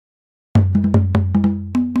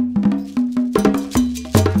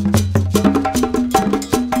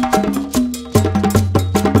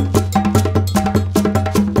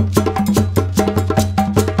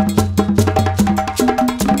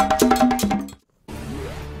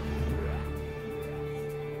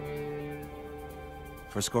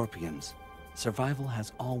For scorpions, survival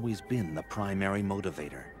has always been the primary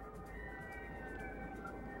motivator.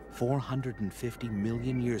 450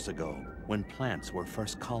 million years ago, when plants were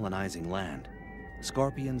first colonizing land,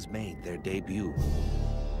 scorpions made their debut.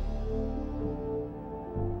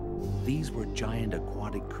 These were giant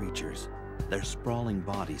aquatic creatures, their sprawling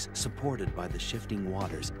bodies supported by the shifting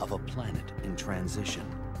waters of a planet in transition.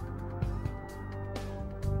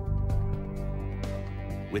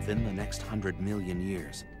 Within the next 100 million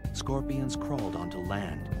years, scorpions crawled onto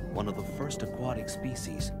land, one of the first aquatic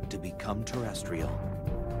species to become terrestrial.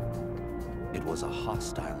 It was a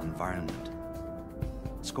hostile environment.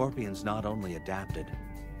 Scorpions not only adapted,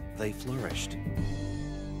 they flourished.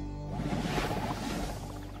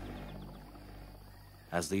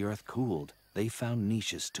 As the Earth cooled, they found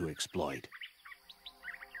niches to exploit.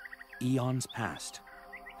 Eons passed,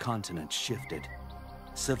 continents shifted,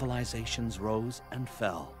 civilizations rose and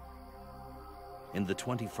fell. In the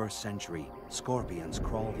 21st century, scorpions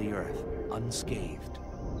crawl the Earth unscathed.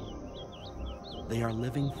 They are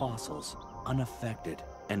living fossils, unaffected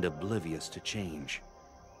and oblivious to change.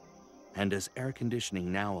 And as air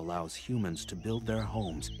conditioning now allows humans to build their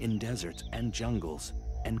homes in deserts and jungles,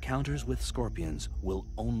 encounters with scorpions will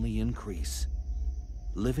only increase.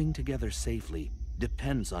 Living together safely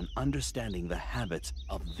depends on understanding the habits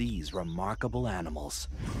of these remarkable animals.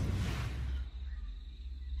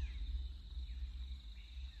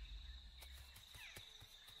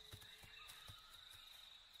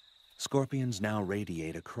 Scorpions now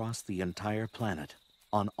radiate across the entire planet,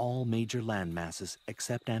 on all major land masses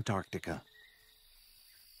except Antarctica.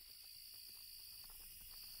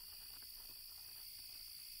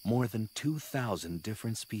 More than 2,000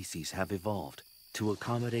 different species have evolved to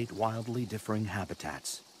accommodate wildly differing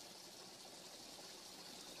habitats.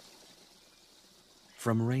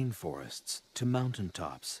 From rainforests to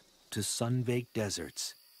mountaintops to sun-baked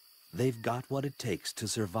deserts, they've got what it takes to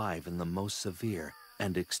survive in the most severe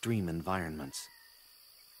and extreme environments.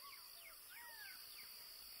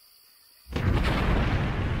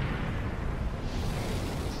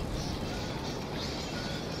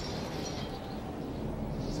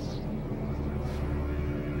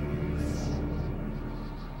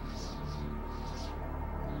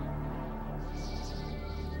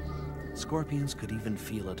 Scorpions could even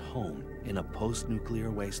feel at home in a post-nuclear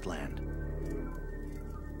wasteland.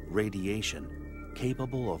 Radiation,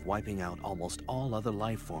 capable of wiping out almost all other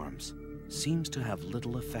life forms, seems to have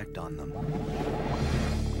little effect on them.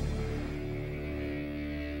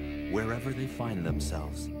 Wherever they find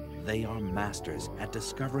themselves, they are masters at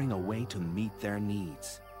discovering a way to meet their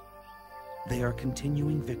needs. They are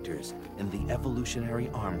continuing victors in the evolutionary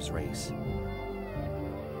arms race.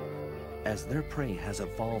 As their prey has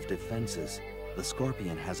evolved defenses, the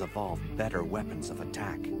scorpion has evolved better weapons of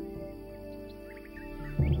attack.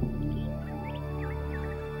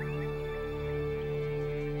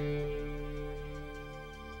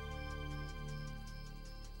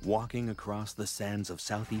 Walking across the sands of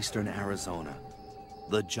southeastern Arizona,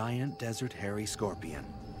 the giant desert hairy scorpion.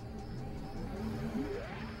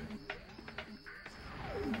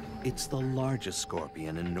 It's the largest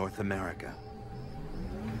scorpion in North America.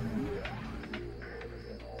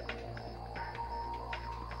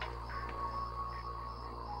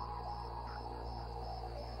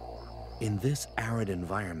 In this arid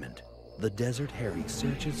environment, the desert hairy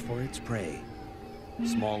searches for its prey.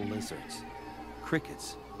 Small lizards,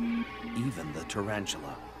 crickets, even the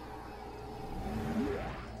tarantula.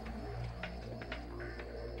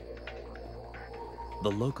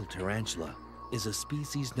 The local tarantula is a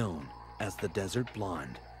species known as the desert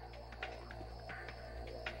blonde.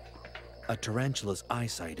 A tarantula's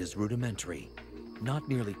eyesight is rudimentary, not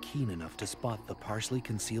nearly keen enough to spot the partially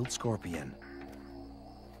concealed scorpion.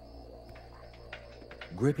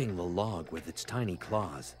 Gripping the log with its tiny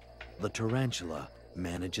claws, the tarantula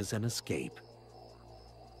manages an escape.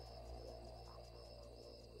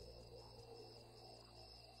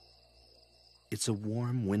 It's a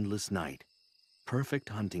warm, windless night, perfect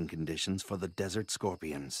hunting conditions for the desert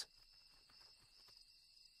scorpions.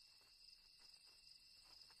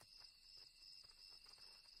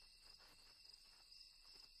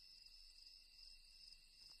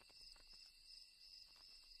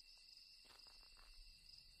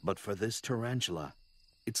 But for this tarantula,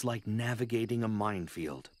 it's like navigating a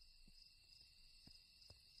minefield.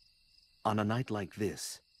 On a night like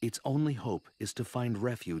this, its only hope is to find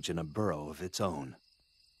refuge in a burrow of its own.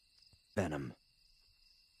 Venom.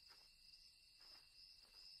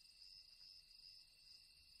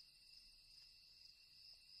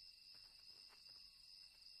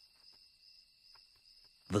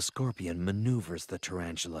 The scorpion maneuvers the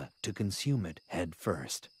tarantula to consume it head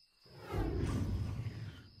first.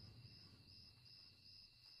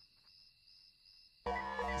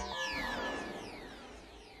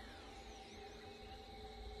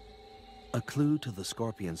 A clue to the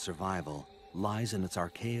scorpion's survival lies in its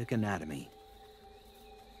archaic anatomy.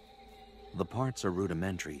 The parts are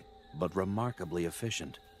rudimentary, but remarkably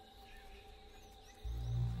efficient.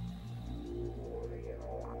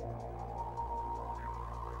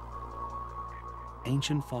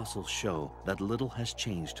 Ancient fossils show that little has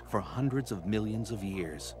changed for hundreds of millions of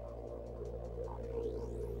years.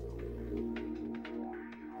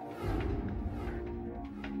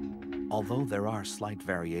 Although there are slight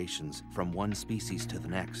variations from one species to the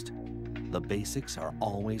next, the basics are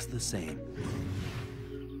always the same.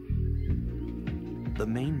 The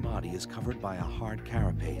main body is covered by a hard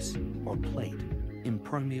carapace, or plate,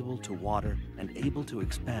 impermeable to water and able to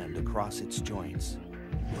expand across its joints.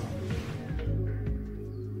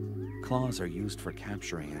 Claws are used for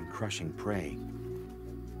capturing and crushing prey.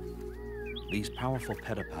 These powerful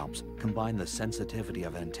pedipalps combine the sensitivity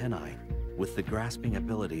of antennae with the grasping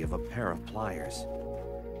ability of a pair of pliers.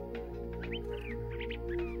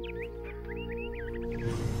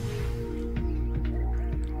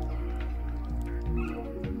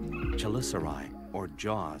 Chelicerae, or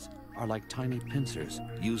jaws, are like tiny pincers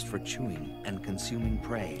used for chewing and consuming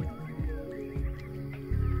prey.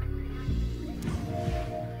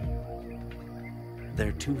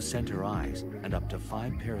 Their 2 center eyes and up to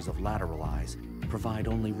 5 pairs of lateral eyes provide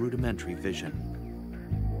only rudimentary vision.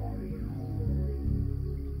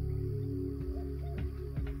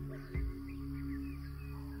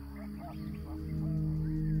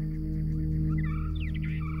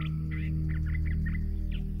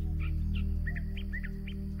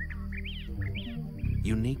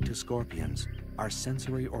 Unique to scorpions are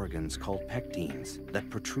sensory organs called pectines that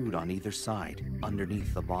protrude on either side,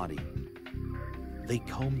 underneath the body. They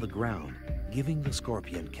comb the ground, giving the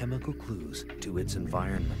scorpion chemical clues to its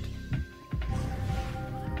environment.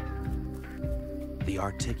 The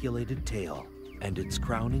articulated tail and its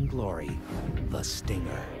crowning glory, the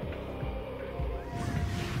stinger.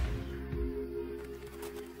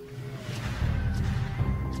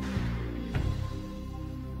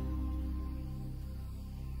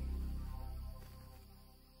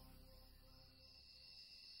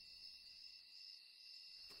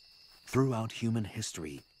 Throughout human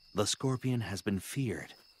history, the scorpion has been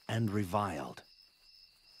feared and reviled.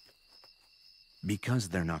 Because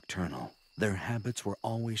they're nocturnal, their habits were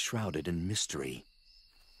always shrouded in mystery,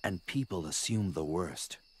 and people assumed the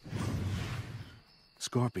worst.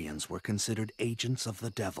 Scorpions were considered agents of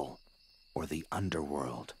the devil, or the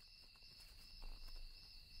underworld.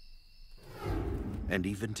 And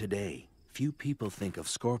even today, few people think of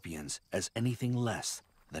scorpions as anything less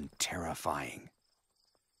than terrifying.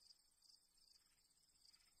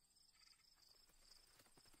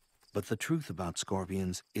 But the truth about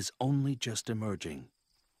scorpions is only just emerging.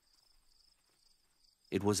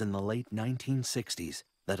 It was in the late 1960s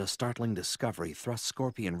that a startling discovery thrust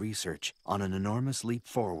scorpion research on an enormous leap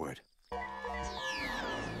forward.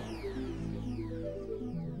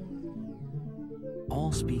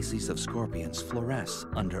 All species of scorpions fluoresce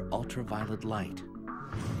under ultraviolet light.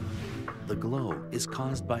 The glow is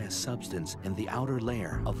caused by a substance in the outer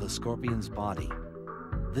layer of the scorpion's body.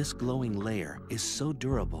 This glowing layer is so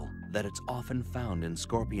durable that it's often found in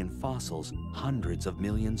scorpion fossils hundreds of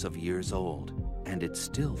millions of years old, and it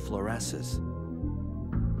still fluoresces.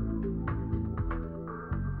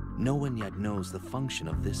 No one yet knows the function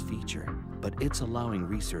of this feature, but it's allowing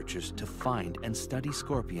researchers to find and study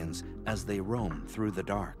scorpions as they roam through the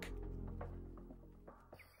dark.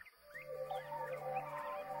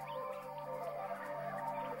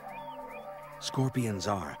 Scorpions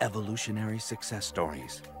are evolutionary success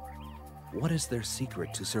stories. What is their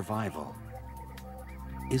secret to survival?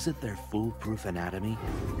 Is it their foolproof anatomy?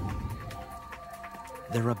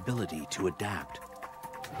 Their ability to adapt?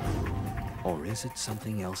 Or is it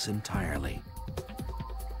something else entirely?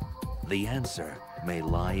 The answer may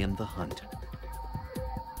lie in the hunt.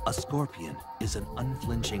 A scorpion is an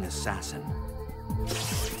unflinching assassin.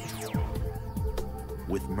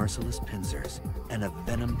 With merciless pincers and a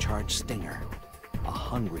venom-charged stinger, a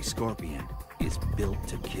hungry scorpion is built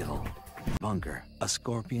to kill. Bunker, a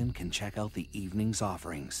scorpion can check out the evening's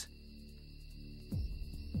offerings.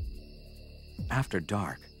 After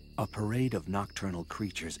dark, a parade of nocturnal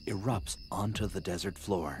creatures erupts onto the desert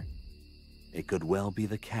floor. It could well be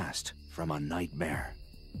the cast from a nightmare.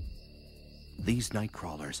 These night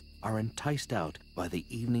crawlers are enticed out by the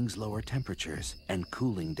evening's lower temperatures and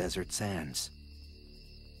cooling desert sands.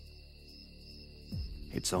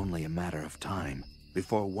 It's only a matter of time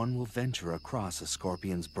before one will venture across a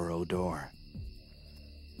scorpion's burrow door.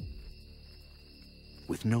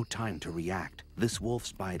 With no time to react, this wolf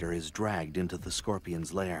spider is dragged into the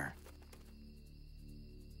scorpion's lair.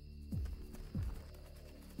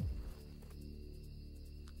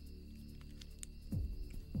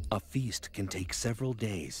 A feast can take several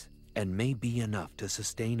days and may be enough to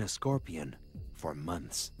sustain a scorpion for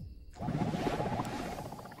months.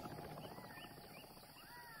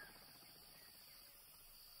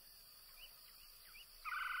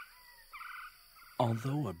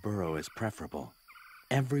 Although a burrow is preferable,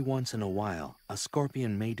 every once in a while, a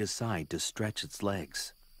scorpion may decide to stretch its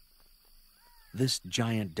legs. This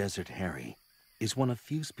giant desert hairy is one of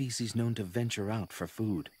few species known to venture out for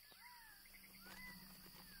food.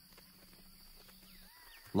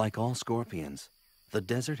 Like all scorpions, the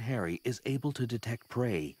desert hairy is able to detect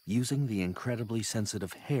prey using the incredibly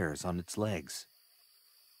sensitive hairs on its legs.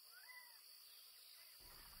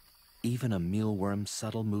 Even a mealworm's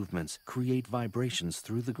subtle movements create vibrations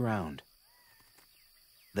through the ground.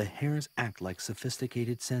 The hairs act like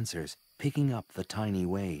sophisticated sensors, picking up the tiny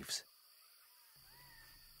waves.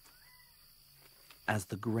 As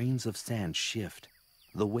the grains of sand shift,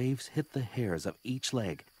 the waves hit the hairs of each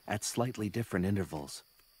leg at slightly different intervals.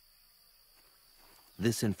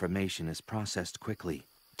 This information is processed quickly,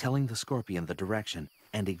 telling the scorpion the direction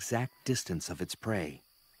and exact distance of its prey.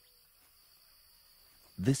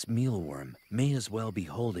 This mealworm may as well be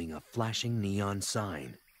holding a flashing neon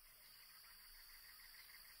sign.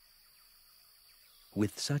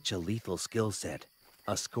 With such a lethal skill set,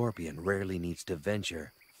 a scorpion rarely needs to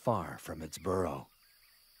venture far from its burrow.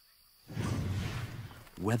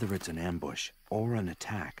 Whether it's an ambush or an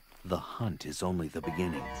attack, the hunt is only the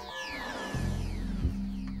beginning.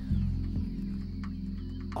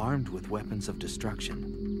 Armed with weapons of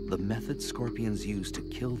destruction, the method scorpions use to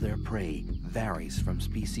kill their prey varies from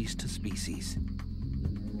species to species.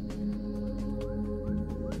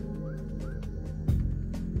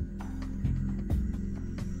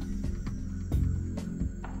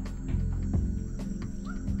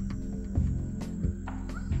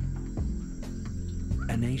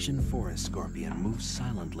 An Asian forest scorpion moves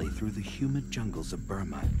silently through the humid jungles of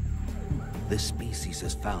Burma. This species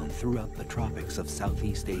is found throughout the tropics of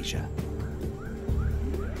Southeast Asia.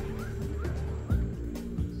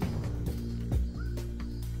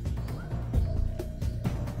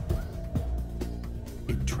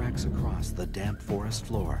 It tracks across the damp forest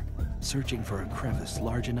floor, searching for a crevice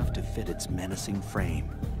large enough to fit its menacing frame.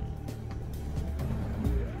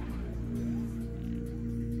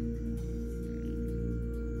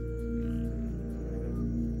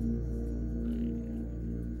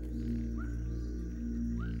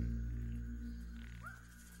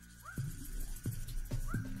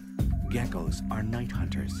 Geckos are night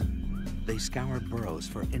hunters. They scour burrows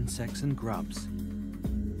for insects and grubs.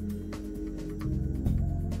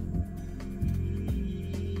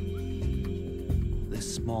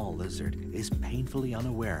 This small lizard is painfully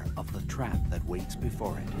unaware of the trap that waits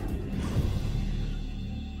before it.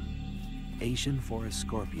 Asian forest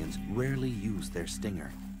scorpions rarely use their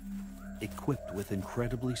stinger. Equipped with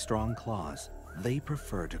incredibly strong claws, they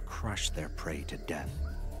prefer to crush their prey to death.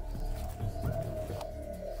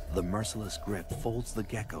 The merciless grip folds the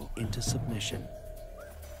gecko into submission.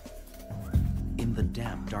 In the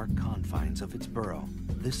damp, dark confines of its burrow,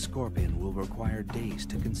 this scorpion will require days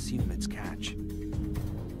to consume its catch.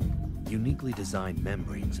 Uniquely designed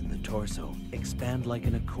membranes in the torso expand like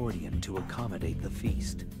an accordion to accommodate the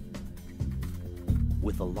feast.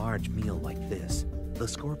 With a large meal like this, the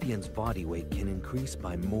scorpion's body weight can increase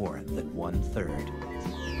by more than 1/3.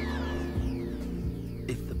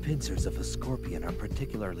 If the pincers of a scorpion are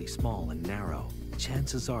particularly small and narrow,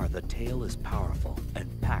 chances are the tail is powerful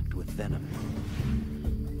and packed with venom.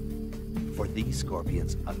 For these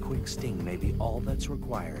scorpions, a quick sting may be all that's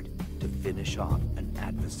required to finish off an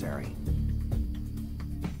adversary.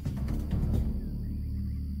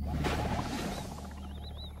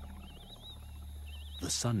 The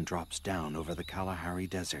sun drops down over the Kalahari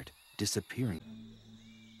Desert, disappearing.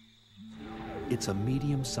 It's a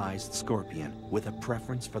medium-sized scorpion with a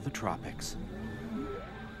preference for the tropics.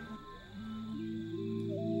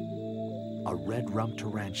 A red-rumped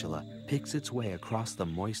tarantula picks its way across the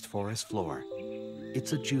moist forest floor.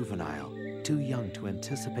 It's a juvenile, too young to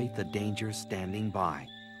anticipate the dangers standing by.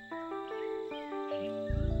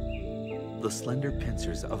 The slender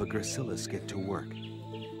pincers of a gracilis get to work,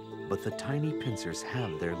 but the tiny pincers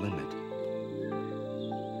have their limit.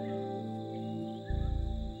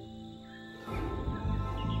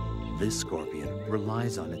 This scorpion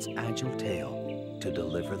relies on its agile tail to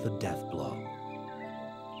deliver the death blow.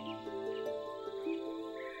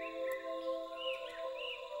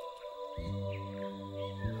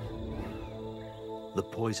 The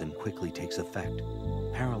poison quickly takes effect,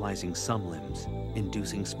 paralyzing some limbs,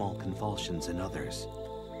 inducing small convulsions in others.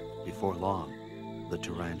 Before long, the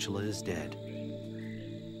tarantula is dead.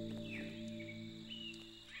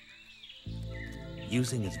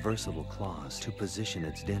 Using its versatile claws to position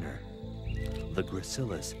its dinner, the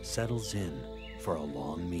gracilis settles in for a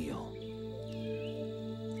long meal.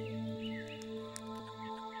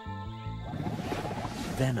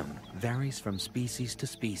 Venom varies from species to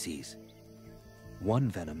species.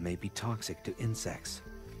 One venom may be toxic to insects,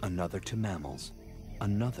 another to mammals,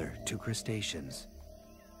 another to crustaceans.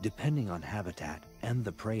 Depending on habitat and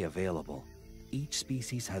the prey available, each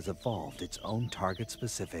species has evolved its own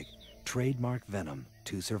target-specific, trademark venom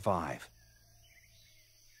to survive.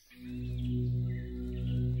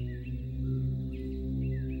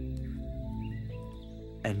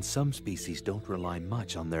 And some species don't rely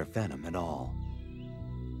much on their venom at all.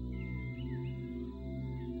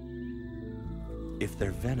 If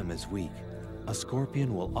their venom is weak, a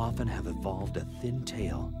scorpion will often have evolved a thin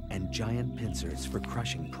tail and giant pincers for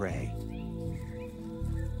crushing prey.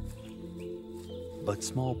 But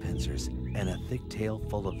small pincers and a thick tail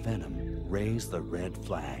full of venom raise the red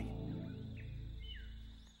flag.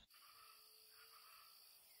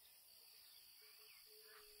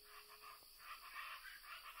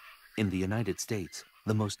 In the United States,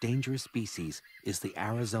 the most dangerous species is the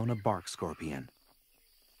Arizona bark scorpion.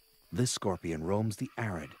 This scorpion roams the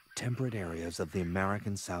arid, temperate areas of the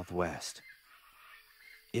American Southwest.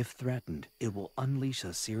 If threatened, it will unleash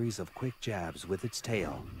a series of quick jabs with its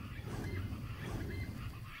tail.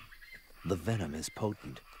 The venom is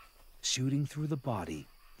potent, shooting through the body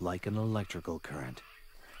like an electrical current.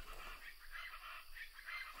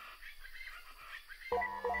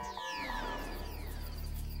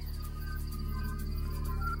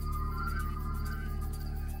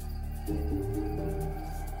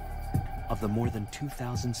 Of the more than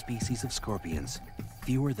 2,000 species of scorpions,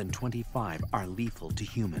 fewer than 25 are lethal to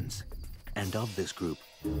humans. And of this group,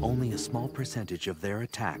 only a small percentage of their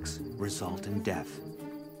attacks result in death.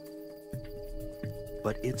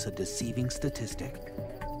 But it's a deceiving statistic.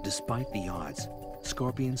 Despite the odds,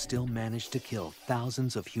 scorpions still manage to kill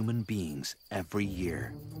thousands of human beings every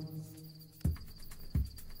year.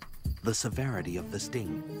 The severity of the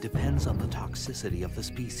sting depends on the toxicity of the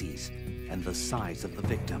species and the size of the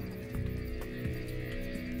victim.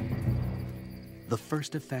 The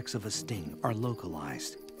first effects of a sting are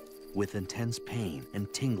localized, with intense pain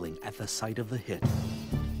and tingling at the site of the hit.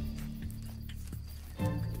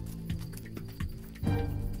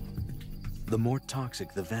 The more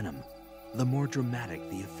toxic the venom, the more dramatic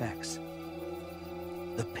the effects.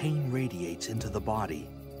 The pain radiates into the body.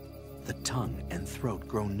 The tongue and throat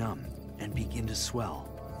grow numb and begin to swell.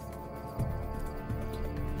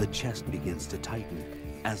 The chest begins to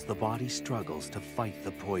tighten as the body struggles to fight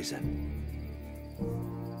the poison.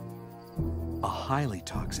 A highly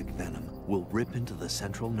toxic venom will rip into the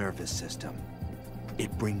central nervous system.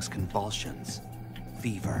 It brings convulsions,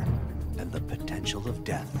 fever, and the potential of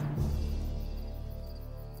death.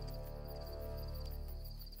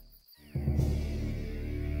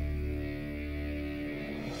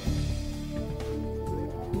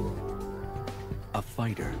 A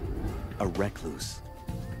fighter, a recluse,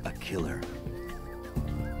 a killer.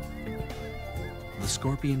 The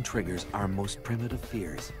scorpion triggers our most primitive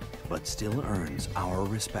fears, but still earns our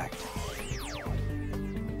respect.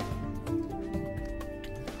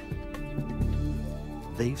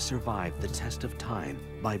 They've survived the test of time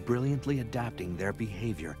by brilliantly adapting their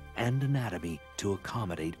behavior and anatomy to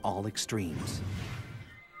accommodate all extremes.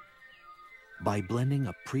 By blending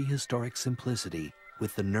a prehistoric simplicity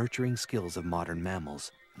with the nurturing skills of modern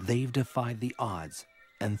mammals, they've defied the odds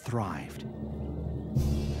and thrived.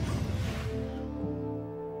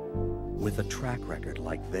 With a track record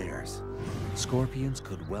like theirs, scorpions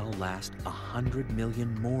could well last 100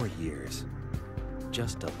 million more years.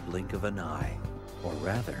 Just a blink of an eye, or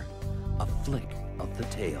rather, a flick of the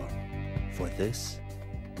tail for this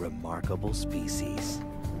remarkable species.